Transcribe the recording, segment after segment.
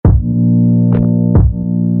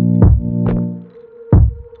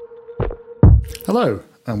Hello,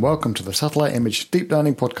 and welcome to the Satellite Image Deep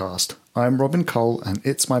Learning Podcast. I'm Robin Cole, and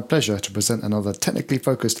it's my pleasure to present another technically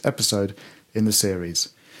focused episode in the series.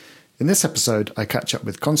 In this episode, I catch up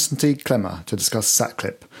with Konstantin Klemmer to discuss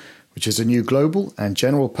SatCLIP, which is a new global and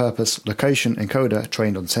general-purpose location encoder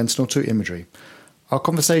trained on Sentinel-2 imagery. Our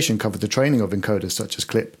conversation covered the training of encoders such as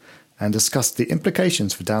CLIP and discussed the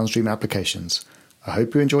implications for downstream applications. I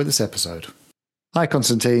hope you enjoy this episode. Hi,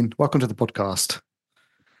 Konstantin. Welcome to the podcast.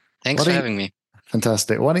 Thanks for having me.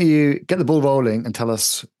 Fantastic. Why don't you get the ball rolling and tell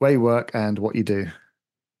us where you work and what you do?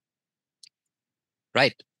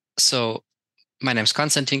 Right. So my name is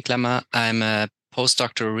Konstantin Klemmer. I'm a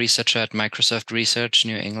postdoctoral researcher at Microsoft Research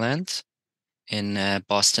New England in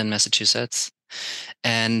Boston, Massachusetts.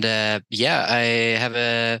 And I have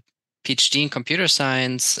a PhD in computer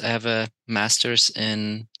science. I have a master's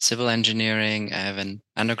in civil engineering. I have an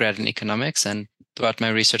undergrad in economics, and throughout my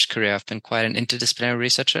research career, I've been quite an interdisciplinary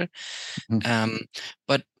researcher. Mm-hmm.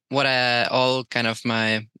 But what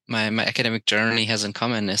my academic journey has in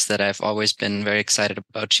common is that I've always been very excited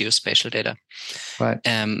about geospatial data. Right.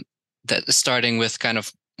 That starting with kind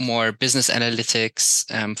of more business analytics,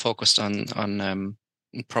 focused on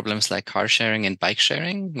problems like car sharing and bike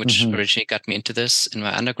sharing, which originally got me into this in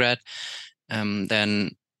my undergrad.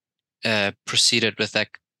 Then proceeded with that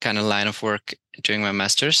kind of line of work during my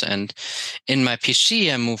master's, and in my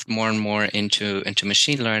PhD I moved more and more into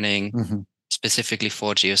machine learning, specifically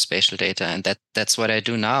for geospatial data, and that's what I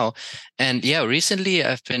do now. And recently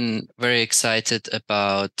I've been very excited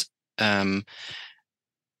about I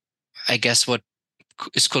guess what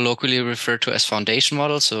is colloquially referred to as foundation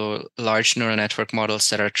models, so large neural network models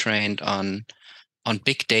that are trained on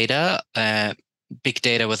big data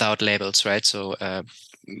without labels, right? So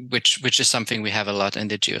which is something we have a lot in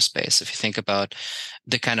the geospace. If you think about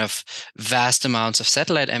the kind of vast amounts of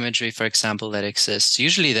satellite imagery, for example, that exists,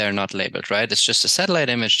 usually they're not labeled, right? It's just a satellite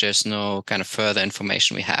image. There's no kind of further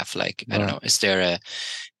information we have. Like, I don't know, is there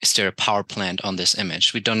a power plant on this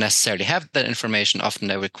image? We don't necessarily have that information. Often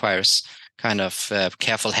that requires kind of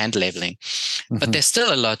careful hand labeling. But there's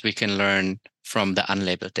still a lot we can learn from the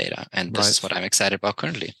unlabeled data. And this is what I'm excited about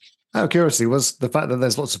currently. Out of curiosity, was the fact that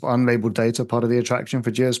there's lots of unlabeled data part of the attraction for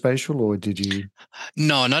geospatial, or did you?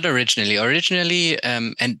 No, not originally.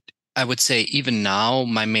 And I would say even now,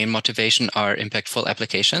 my main motivation are impactful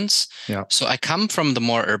applications. Yeah. So I come from the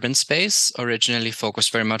more urban space, originally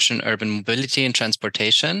focused very much on urban mobility and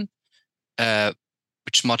transportation,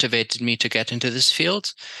 which motivated me to get into this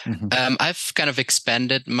field. I've kind of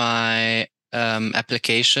expanded my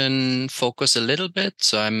application focus a little bit.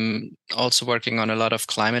 So I'm also working on a lot of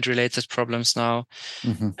climate related problems now.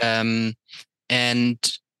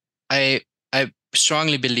 And I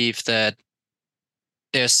strongly believe that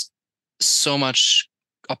there's so much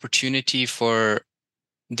opportunity for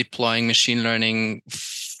deploying machine learning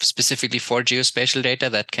specifically for geospatial data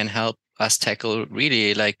that can help us tackle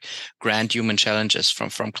really like grand human challenges from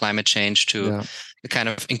climate change to the kind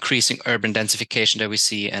of increasing urban densification that we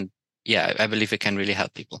see. And I believe it can really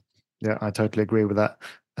help people. Yeah, I totally agree with that.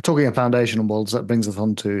 Talking of foundational models, that brings us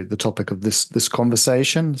on to the topic of this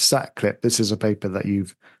conversation, SatCLIP. This is a paper that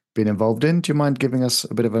you've been involved in. Do you mind giving us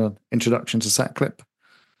a bit of an introduction to SatCLIP?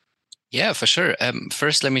 Yeah, for sure.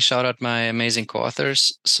 First, let me shout out my amazing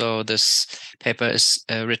co-authors. So this paper is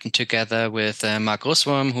written together with Mark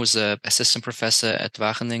Russwurm, who's an assistant professor at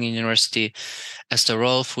Wageningen University, Esther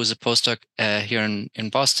Rolf, who's a postdoc here in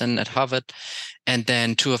Boston at Harvard, and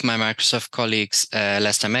then two of my Microsoft colleagues,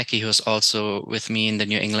 Lester Mackey, who's also with me in the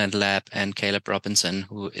New England lab, and Caleb Robinson,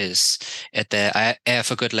 who is at the Air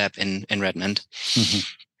for Good lab in Redmond.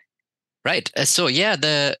 Right.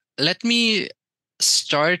 Let me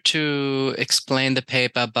start to explain the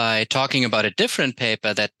paper by talking about a different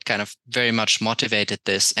paper that kind of very much motivated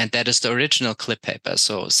this, and that is the original CLIP paper.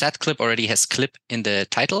 So SatCLIP already has CLIP in the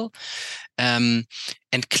title, and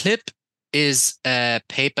CLIP is a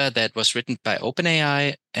paper that was written by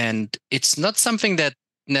OpenAI, and it's not something that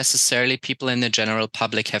necessarily people in the general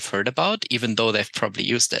public have heard about, even though they've probably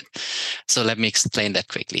used it. So let me explain that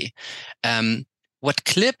quickly. What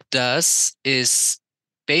CLIP does is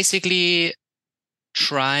basically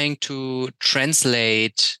trying to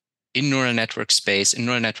translate in neural network space, in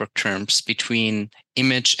neural network terms, between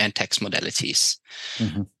image and text modalities.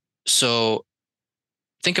 So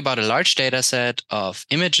think about a large data set of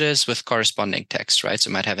images with corresponding text, right? So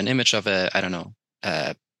you might have an image of a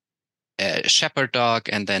shepherd dog,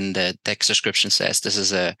 and then the text description says this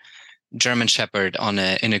is a German shepherd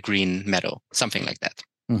in a green meadow, something like that.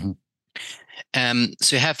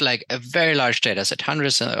 So you have like a very large data set,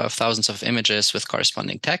 hundreds of thousands of images with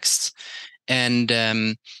corresponding texts. And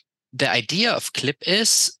the idea of CLIP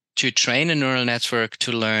is to train a neural network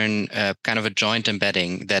to learn kind of a joint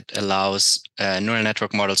embedding that allows neural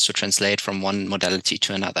network models to translate from one modality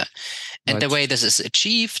to another. And the way this is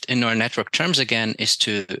achieved in neural network terms, again, is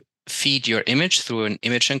to feed your image through an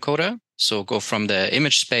image encoder. So go from the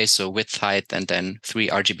image space, so width, height, and then 3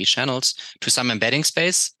 RGB channels, to some embedding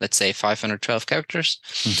space, let's say 512 characters,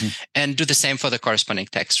 and do the same for the corresponding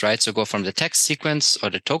text, right? So go from the text sequence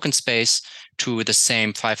or the token space to the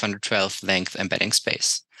same 512 length embedding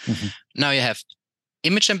space. Now you have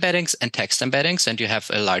image embeddings and text embeddings, and you have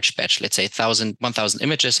a large batch, let's say 1,000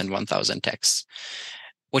 images and 1,000 texts.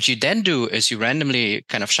 What you then do is you randomly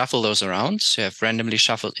kind of shuffle those around. So you have randomly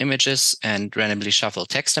shuffled images and randomly shuffled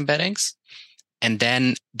text embeddings. And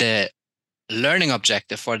then the learning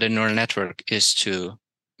objective for the neural network is to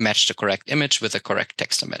match the correct image with the correct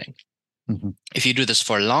text embedding. If you do this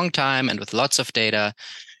for a long time and with lots of data,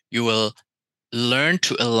 you will learn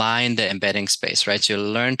to align the embedding space, right? So you'll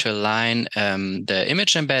learn to align the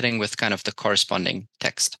image embedding with kind of the corresponding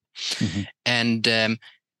text. And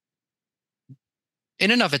in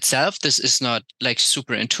and of itself, this is not like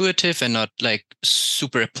super intuitive and not like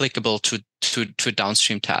super applicable to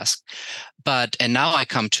downstream tasks. And now I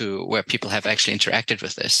come to where people have actually interacted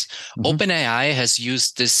with this. OpenAI has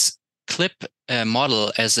used this CLIP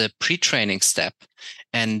model as a pre-training step,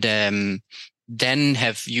 and then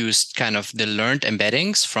have used kind of the learned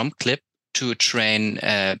embeddings from CLIP to train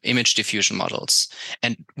image diffusion models.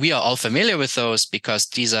 And we are all familiar with those because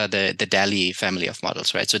these are the DALL-E family of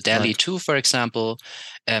models, right? So DALL-E 2, for example,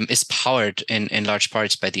 is powered in large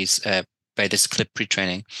parts by these by this CLIP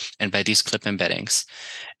pre-training and by these CLIP embeddings.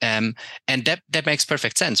 And that makes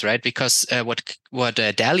perfect sense, right? Because what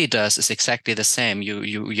DALL-E does is exactly the same.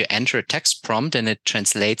 You enter a text prompt and it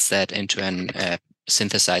translates that into an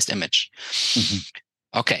synthesized image.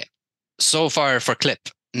 Okay, so far for CLIP.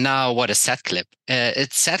 Now, what is SatCLIP?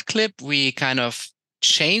 It's SatCLIP. We kind of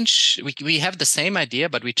change. We have the same idea,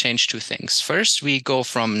 but we change two things. First, we go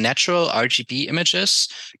from natural RGB images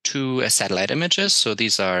to satellite images. So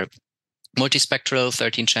these are multispectral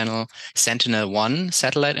 13-channel Sentinel-1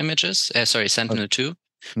 satellite images. Sentinel-2,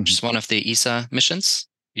 which is one of the ESA missions,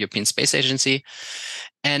 European Space Agency.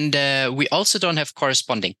 And we also don't have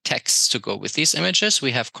corresponding texts to go with these images.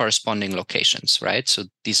 We have corresponding locations, right? So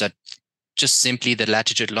these are just simply the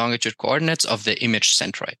latitude, longitude coordinates of the image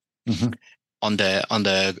centroid on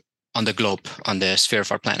the globe, on the sphere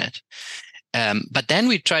of our planet. But then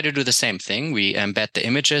we try to do the same thing. We embed the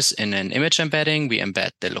images in an image embedding. We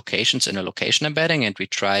embed the locations in a location embedding, and we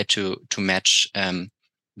try to match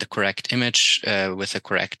the correct image with the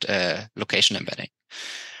correct location embedding.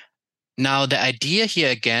 Now, the idea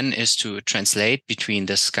here again is to translate between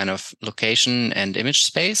this kind of location and image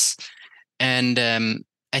space. And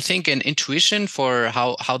I think an intuition for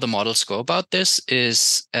how the models go about this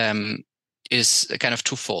is kind of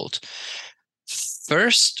twofold.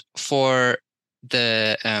 First, for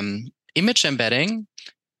the image embedding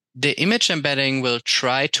will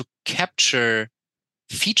try to capture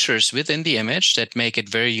features within the image that make it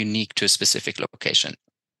very unique to a specific location.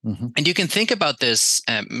 And you can think about this.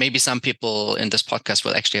 Maybe some people in this podcast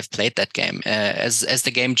will actually have played that game as the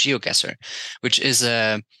game GeoGuessr, which is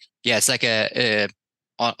it's like a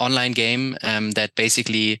online game that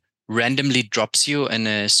basically randomly drops you in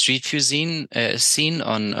a Street View scene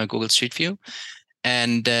on Google Street View,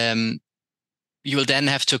 and you will then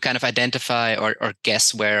have to kind of identify or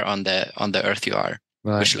guess where on the Earth you are.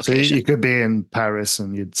 Right. So you could be in Paris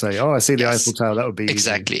and you'd say, "Oh, I see the Eiffel Tower." That would be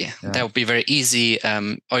exactly. Yeah. That would be very easy.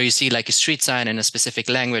 Or you see like a street sign in a specific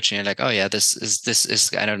language, and you're like, "Oh yeah, this is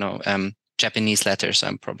I don't know Japanese letters.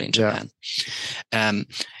 I'm probably in Japan." Yeah.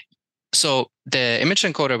 So the image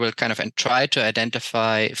encoder will kind of try to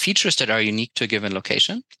identify features that are unique to a given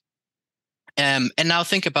location. And now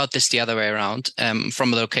think about this the other way around,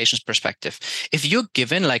 from a locations perspective. If you're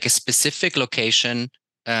given like a specific location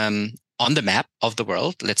on the map of the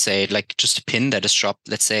world, let's say like just a pin that is dropped,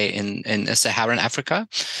 let's say in Saharan Africa,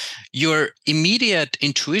 your immediate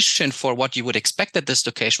intuition for what you would expect at this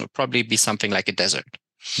location would probably be something like a desert.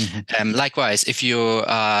 Likewise, if you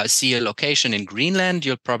see a location in Greenland,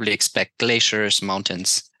 you'll probably expect glaciers,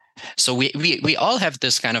 mountains. So we all have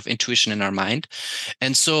this kind of intuition in our mind.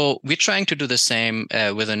 And so we're trying to do the same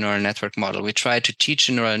with a neural network model. We try to teach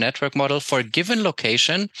a neural network model for a given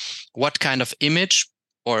location, what kind of image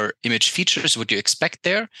or image features would you expect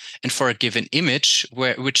there? And for a given image,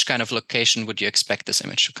 which kind of location would you expect this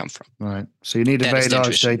image to come from? Right. So you need a very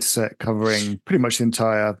large data set covering pretty much the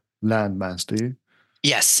entire landmass, do you?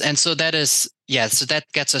 Yes. And so so that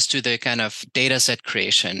gets us to the kind of data set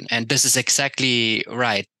creation. And this is exactly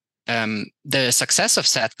right. the success of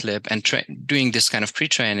SatCLIP and doing this kind of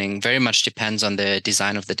pre-training very much depends on the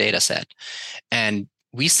design of the data set. And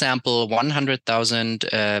we sample 100,000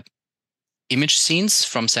 image scenes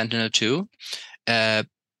from Sentinel-2,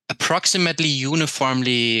 approximately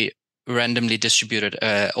uniformly randomly distributed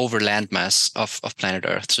over landmass of planet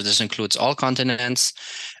Earth. So this includes all continents,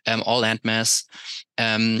 all landmass.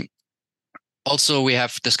 Also, we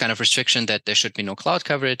have this kind of restriction that there should be no cloud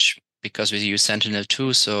coverage because we use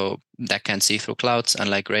Sentinel-2, so that can see through clouds,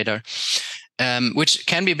 unlike radar, which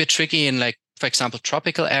can be a bit tricky in, like, for example,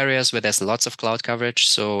 tropical areas where there's lots of cloud coverage.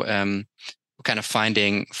 So kind of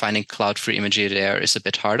finding cloud-free imagery there is a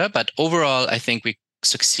bit harder. But overall, I think we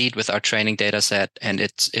succeed with our training data set, and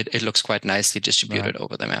it looks quite nicely distributed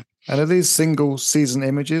over the map. And are these single season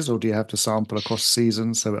images, or do you have to sample across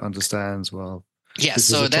seasons so it understands, well, this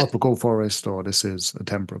is a tropical forest or this is a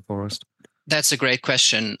temperate forest? That's a great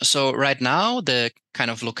question. So right now, the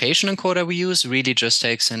kind of location encoder we use really just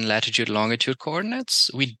takes in latitude, longitude coordinates.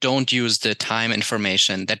 We don't use the time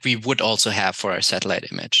information that we would also have for our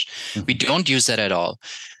satellite image. Mm-hmm. We don't use that at all.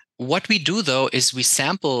 What we do, though, is we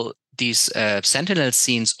sample these Sentinel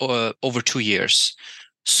scenes over 2 years.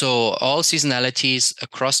 So all seasonalities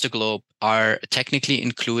across the globe are technically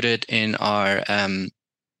included in our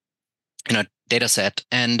data set.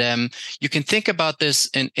 And you can think about this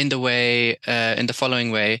in the following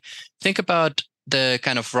way. Think about the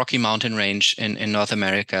kind of Rocky Mountain range in North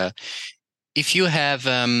America. If you have,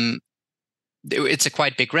 it's a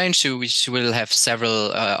quite big range, so we will have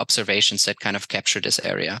several observations that kind of capture this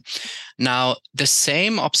area. Now, the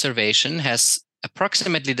same observation has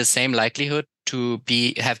approximately the same likelihood to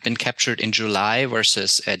have been captured in July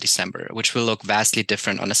versus December, which will look vastly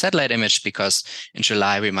different on a satellite image, because in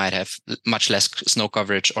July we might have much less snow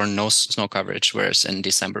coverage or no snow coverage, whereas in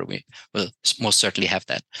December we will most certainly have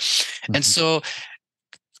that. Mm-hmm. And so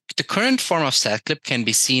the current form of SatCLIP can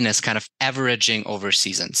be seen as kind of averaging over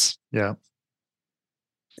seasons. Yeah.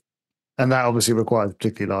 And that obviously requires a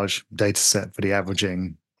particularly large data set for the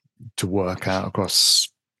averaging to work out across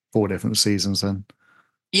 4 different seasons then.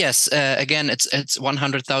 Yes, again, it's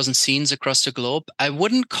 100,000 scenes across the globe. I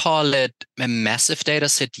wouldn't call it a massive data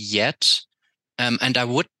set yet, and I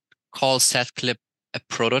would call SatCLIP a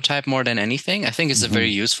prototype more than anything. I think it's a very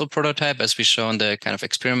useful prototype, as we show in the kind of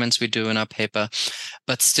experiments we do in our paper.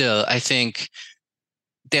 But still, I think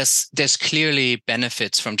there's clearly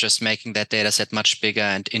benefits from just making that data set much bigger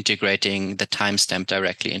and integrating the timestamp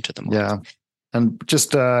directly into the model. Yeah. And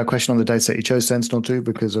just a question on the data set. You chose Sentinel-2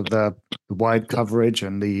 because of the wide coverage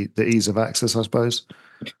and the ease of access, I suppose?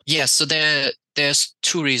 Yes. So there's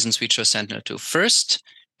 2 reasons we chose Sentinel-2. First,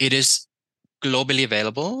 it is globally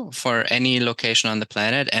available for any location on the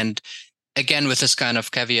planet. And again, with this kind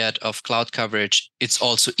of caveat of cloud coverage, it's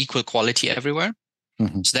also equal quality everywhere.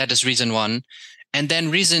 Mm-hmm. So that is reason 1. And then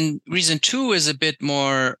reason 2 is a bit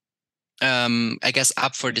more, I guess,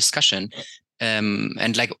 up for discussion.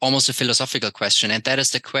 And like almost a philosophical question. And that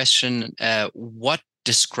is the question, what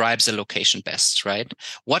describes a location best, right?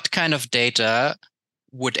 What kind of data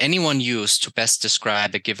would anyone use to best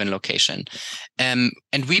describe a given location? And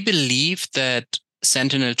we believe that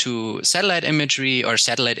Sentinel-2 satellite imagery, or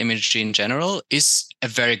satellite imagery in general, is a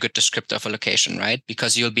very good descriptor of a location, right?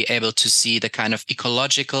 Because you'll be able to see the kind of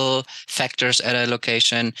ecological factors at a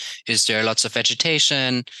location. Is there lots of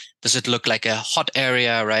vegetation? Does it look like a hot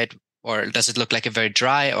area, right? Or does it look like a very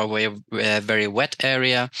dry or a very wet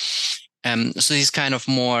area? So these kind of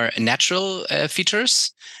more natural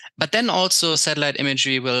features. But then also satellite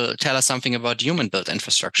imagery will tell us something about human-built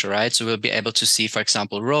infrastructure, right? So we'll be able to see, for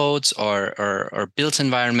example, roads or built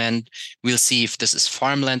environment. We'll see if this is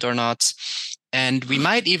farmland or not. And we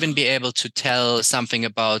might even be able to tell something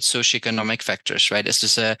about socioeconomic factors, right? Is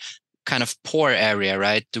this a kind of poor area,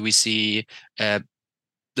 right? Do we see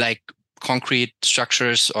like concrete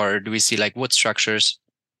structures, or do we see like wood structures?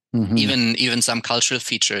 Mm-hmm. Even some cultural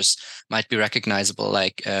features might be recognizable,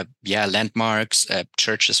 like landmarks,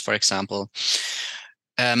 churches, for example.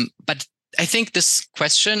 But I think this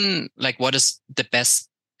question, like what is the best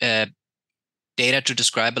data to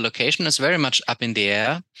describe a location, is very much up in the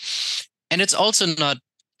air. And it's also not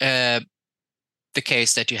the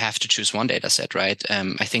case that you have to choose one data set, right?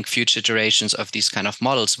 I think future iterations of these kind of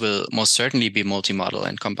models will most certainly be multi-model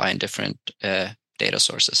and combine different data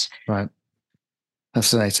sources. Right.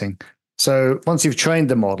 Fascinating. So once you've trained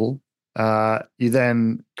the model, you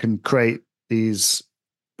then can create these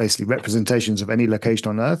basically representations of any location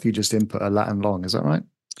on Earth. You just input a lat and long. Is that right?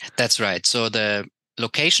 That's right. So the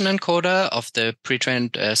location encoder of the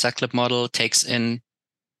pre-trained SatCLIP model takes in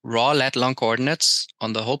raw lat long coordinates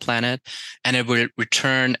on the whole planet, and it will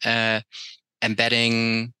return a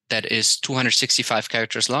embedding that is 265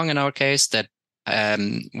 characters long in our case that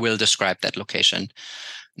will describe that location.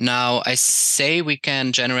 Now, I say we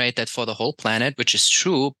can generate that for the whole planet, which is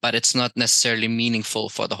true, but it's not necessarily meaningful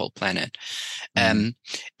for the whole planet. And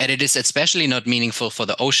it is especially not meaningful for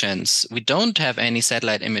the oceans. We don't have any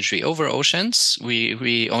satellite imagery over oceans.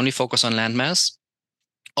 We only focus on landmass.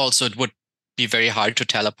 Also, it would be very hard to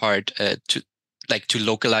tell apart to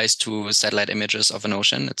localize to satellite images of an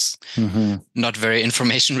ocean. It's not very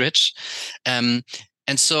information rich.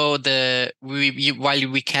 And so while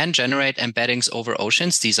we can generate embeddings over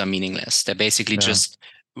oceans, these are meaningless. They're basically just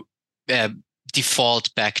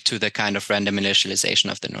default back to the kind of random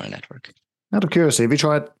initialization of the neural network. Out of curiosity, have you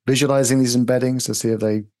tried visualizing these embeddings to see if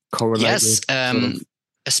they correlate? Yes,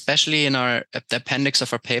 especially in the appendix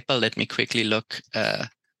of our paper. Let me quickly look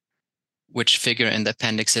which figure in the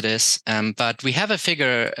appendix it is. But we have a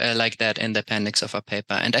figure like that in the appendix of our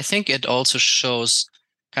paper. And I think it also shows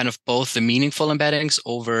kind of both the meaningful embeddings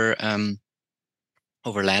over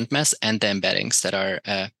landmass and the embeddings that are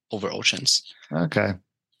over oceans. Okay.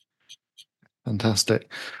 Fantastic.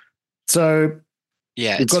 So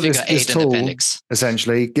it's got figure 8 in the appendix.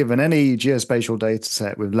 Essentially, given any geospatial data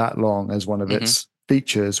set with lat long as one of its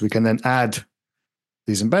features, we can then add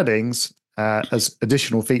these embeddings as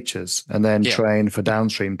additional features and then train for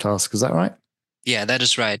downstream tasks. Is that right? Yeah, that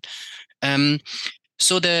is right.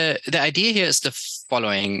 So the idea here is the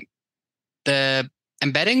following. The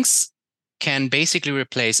embeddings can basically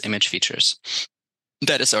replace image features.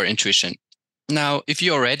 That is our intuition. Now, if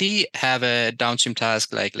you already have a downstream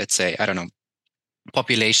task, like let's say, I don't know,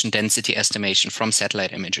 population density estimation from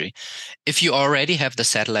satellite imagery, if you already have the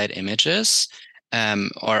satellite images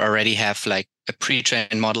or already have like a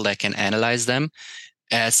pre-trained model that can analyze them,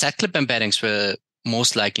 SatCLIP embeddings will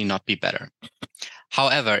most likely not be better.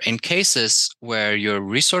 However, in cases where you're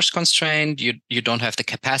resource constrained, you don't have the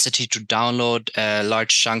capacity to download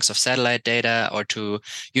large chunks of satellite data or to,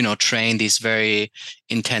 train these very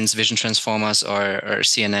intense vision transformers or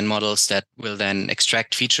CNN models that will then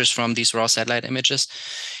extract features from these raw satellite images.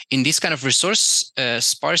 In these kind of resource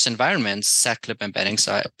sparse environments, SatCLIP embeddings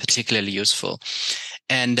are particularly useful.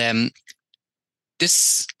 And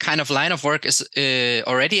this kind of line of work is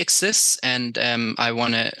already exists, and I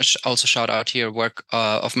want to also shout out here work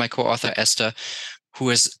of my co-author Esther, who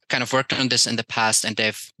has kind of worked on this in the past, and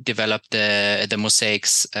they've developed the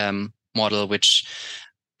Mosaics model, which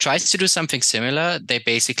tries to do something similar. They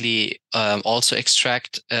basically also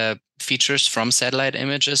extract features from satellite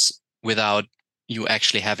images without you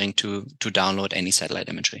actually having to download any satellite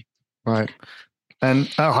imagery. Right. And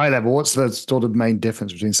at a high level, what's the sort of main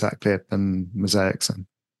difference between SatCLIP and Mosaics?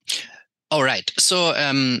 All right. So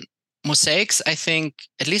Mosaics, I think,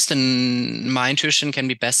 at least in my intuition, can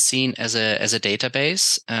be best seen as a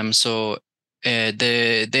database. So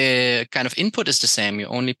the kind of input is the same. You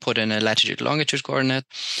only put in a latitude longitude coordinate,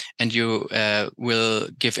 and you will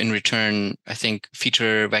give in return, I think,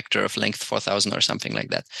 feature vector of length 4000 or something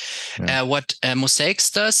like that. Yeah. What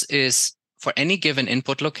Mosaics does is, for any given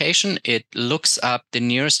input location, it looks up the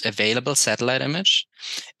nearest available satellite image,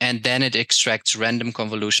 and then it extracts random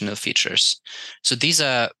convolutional features. So these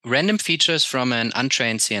are random features from an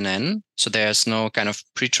untrained CNN. So there's no kind of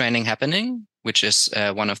pre-training happening, which is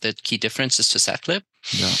one of the key differences to SatCLIP.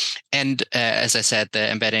 Yeah. And as I said, the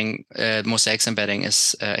embedding, Mosaics embedding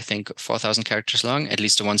is, I think, 4,000 characters long, at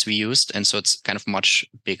least the ones we used. And so it's kind of much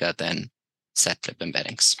bigger than SatCLIP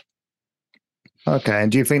embeddings. Okay.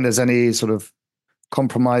 And do you think there's any sort of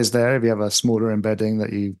compromise there if you have a smaller embedding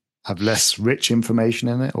that you have less rich information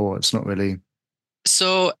in it, or it's not really?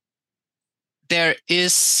 So there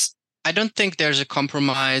is, I don't think there's a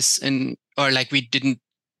compromise we didn't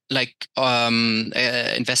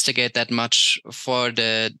investigate that much for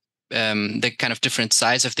the kind of different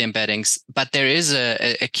size of the embeddings, but there is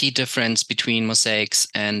a key difference between Mosaics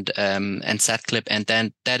and SatCLIP, and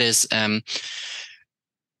then that is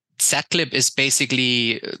SatCLIP is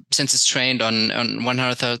basically, since it's trained on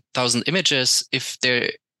 100,000 images, if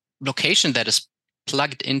the location that is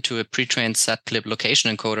plugged into a pre-trained SatCLIP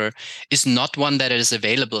location encoder is not one that is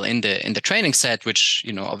available in the training set, which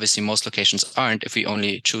obviously most locations aren't if we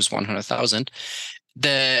only choose 100,000.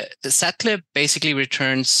 The SatCLIP basically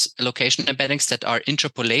returns location embeddings that are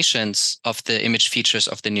interpolations of the image features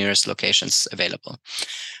of the nearest locations available.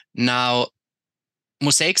 Now,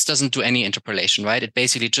 Mosaics doesn't do any interpolation, right? It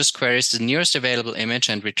basically just queries the nearest available image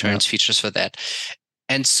and returns features for that.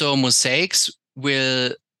 And so Mosaics will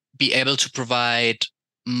be able to provide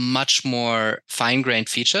much more fine-grained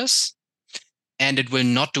features, and it will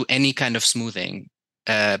not do any kind of smoothing.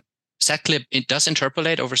 SatCLIP, it does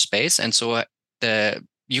interpolate over space, and so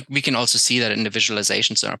we can also see that in the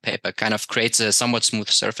visualizations in our paper, kind of creates a somewhat smooth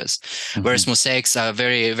surface, whereas mosaics are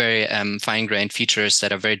very, very fine-grained features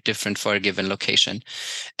that are very different for a given location.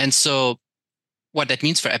 And so what that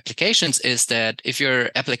means for applications is that if your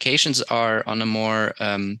applications are on a more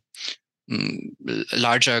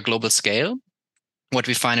larger global scale, what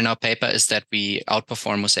we find in our paper is that we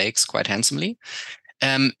outperform mosaics quite handsomely.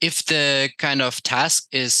 If the kind of task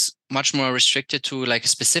is much more restricted to like a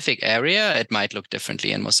specific area, it might look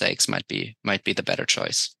differently, and mosaics might be the better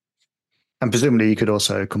choice. And presumably you could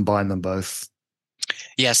also combine them both.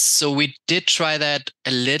 Yes, so we did try that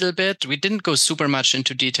a little bit. We didn't go super much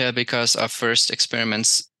into detail because our first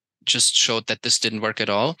experiments just showed that this didn't work at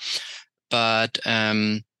all. But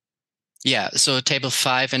yeah, so table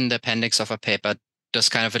 5 in the appendix of our paper does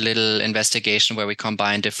kind of a little investigation where we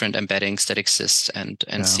combine different embeddings that exist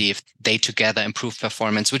and see if they together improve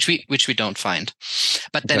performance, which we don't find.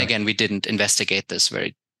 But then again, we didn't investigate this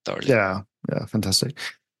very thoroughly. Yeah, fantastic.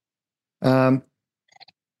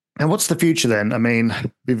 And what's the future then? I mean,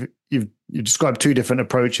 you've described 2 different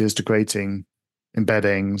approaches to creating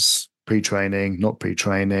embeddings: pre-training, not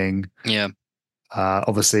pre-training. Yeah.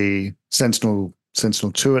 Obviously,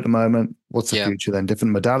 Sentinel-2 at the moment. What's the future then?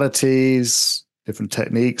 Different modalities, different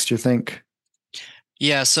techniques, do you think?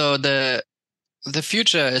 Yeah, so the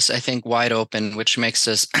future is, I think, wide open, which makes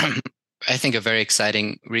this, I think, a very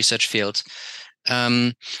exciting research field.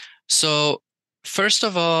 So first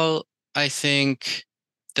of all, I think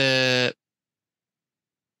the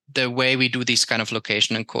way we do these kind of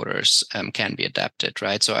location encoders can be adapted,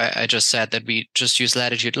 right? So I just said that we just use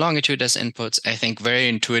latitude, longitude as inputs. I think very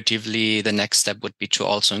intuitively, the next step would be to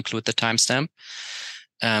also include the timestamp.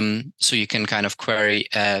 So you can kind of query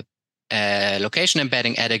a location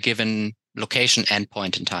embedding at a given location and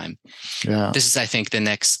point in time. Yeah. This is, I think, the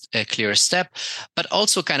next clear step, but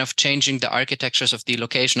also kind of changing the architectures of the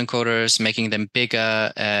location encoders, making them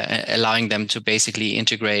bigger, allowing them to basically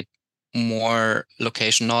integrate more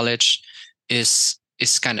location knowledge is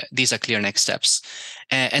kind of, these are clear next steps.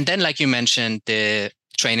 And then, like you mentioned, the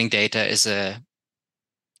training data is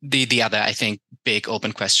the other, I think, big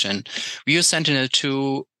open question. We use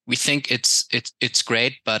Sentinel-2. We think it's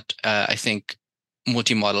great, but I think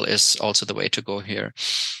multimodal is also the way to go here.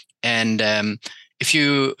 And if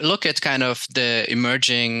you look at kind of the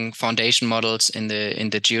emerging foundation models in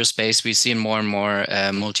the geospace, we see more and more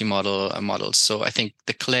multimodal models. So I think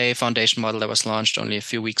the Clay foundation model that was launched only a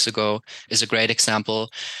few weeks ago is a great example.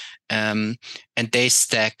 And they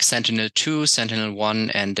stack Sentinel-2,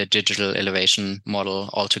 Sentinel-1, and the digital elevation model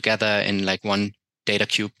all together in like one data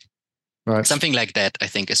cube. Right. Something like that, I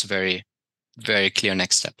think, is a very, very clear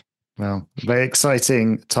next step. Well, very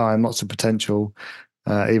exciting time, lots of potential,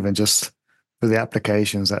 even just for the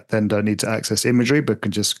applications that then don't need to access imagery, but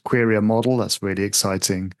can just query a model. That's really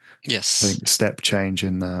exciting. Yes. I think step change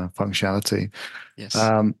in functionality. Yes.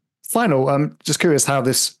 Final, I'm just curious how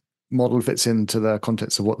this model fits into the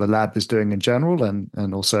context of what the lab is doing in general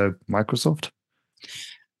and also Microsoft.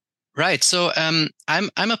 Right. So I'm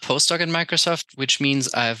a postdoc at Microsoft, which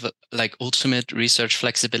means I have like ultimate research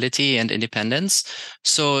flexibility and independence.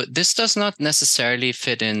 So this does not necessarily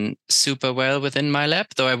fit in super well within my lab,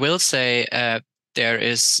 though I will say there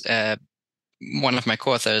is one of my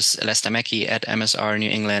co-authors, Lester Mackey at MSR New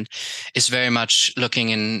England, is very much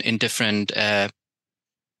looking in different Earth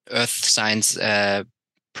science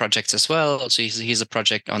projects as well. So he's a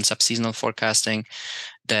project on subseasonal forecasting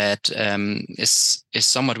that is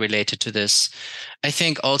somewhat related to this. I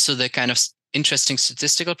think also the kind of interesting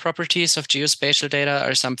statistical properties of geospatial data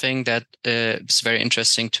are something that is very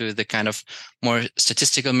interesting to the kind of more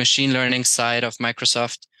statistical machine learning side of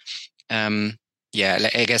Microsoft. Yeah,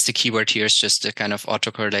 I guess the keyword here is just the kind of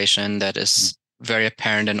autocorrelation that is very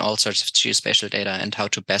apparent in all sorts of geospatial data and how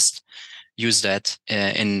to best use that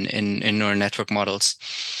in neural network models.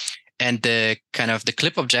 And the kind of the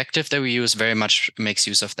CLIP objective that we use very much makes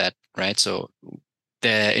use of that, right? So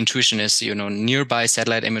the intuition is, nearby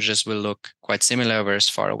satellite images will look quite similar, whereas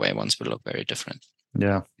far away ones will look very different.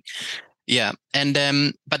 Yeah. Yeah. And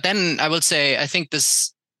but then I will say, I think the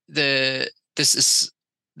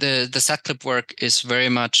SatCLIP work is very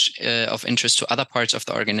much of interest to other parts of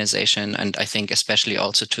the organization, and I think especially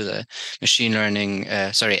also to the machine learning,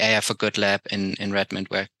 AI for Good lab in Redmond,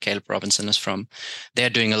 where Caleb Robinson is from. They're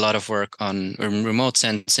doing a lot of work on remote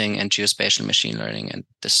sensing and geospatial machine learning, and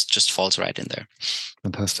this just falls right in there.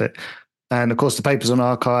 Fantastic. And of course, the paper's on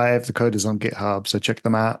arXiv, the code is on GitHub, so check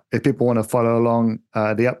them out. If people want to follow along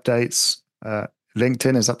the updates,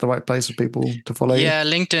 LinkedIn, is that the right place for people to follow you? Yeah,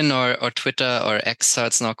 LinkedIn or Twitter or X, how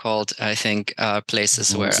it's now called, I think, are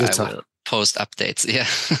places where I will post updates. Yeah.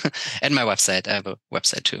 And my website. I have a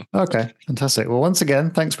website too. Okay, fantastic. Well, once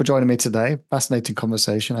again, thanks for joining me today. Fascinating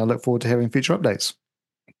conversation. I look forward to hearing future updates.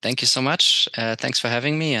 Thank you so much. Thanks for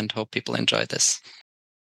having me, and hope people enjoyed this.